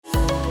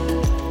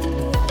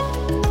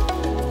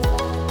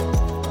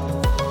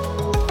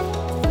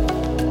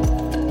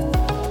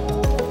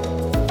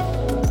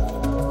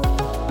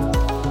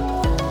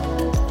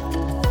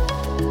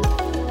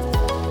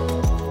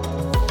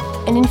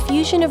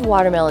infusion of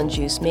watermelon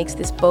juice makes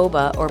this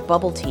boba or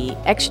bubble tea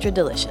extra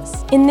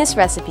delicious. In this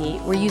recipe,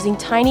 we're using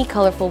tiny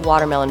colorful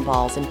watermelon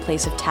balls in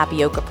place of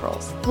tapioca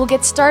pearls. We'll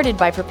get started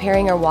by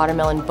preparing our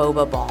watermelon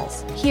boba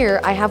balls.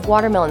 Here, I have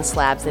watermelon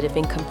slabs that have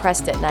been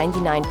compressed at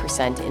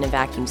 99% in a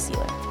vacuum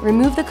sealer.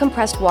 Remove the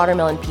compressed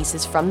watermelon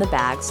pieces from the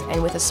bags,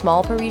 and with a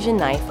small Parisian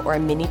knife or a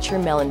miniature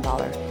melon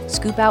baller,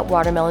 scoop out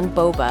watermelon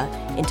boba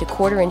into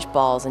quarter-inch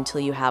balls until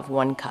you have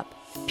 1 cup.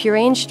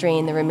 Puree and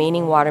strain the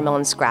remaining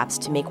watermelon scraps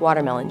to make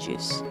watermelon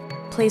juice.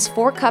 Place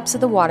 4 cups of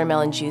the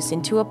watermelon juice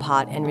into a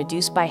pot and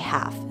reduce by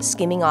half,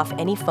 skimming off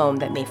any foam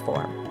that may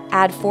form.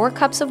 Add 4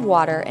 cups of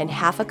water and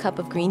half a cup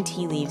of green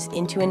tea leaves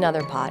into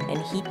another pot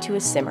and heat to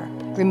a simmer.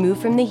 Remove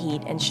from the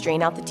heat and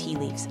strain out the tea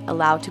leaves.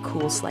 Allow to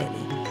cool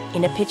slightly.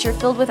 In a pitcher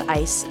filled with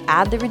ice,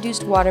 add the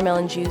reduced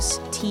watermelon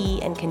juice,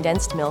 tea, and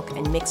condensed milk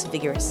and mix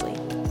vigorously.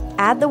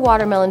 Add the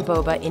watermelon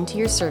boba into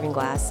your serving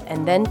glass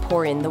and then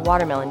pour in the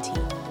watermelon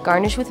tea.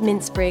 Garnish with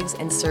mint sprigs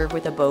and serve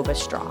with a boba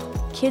straw.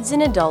 Kids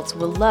and adults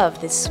will love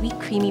this sweet,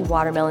 creamy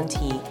watermelon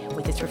tea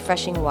with its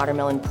refreshing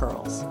watermelon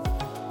pearls.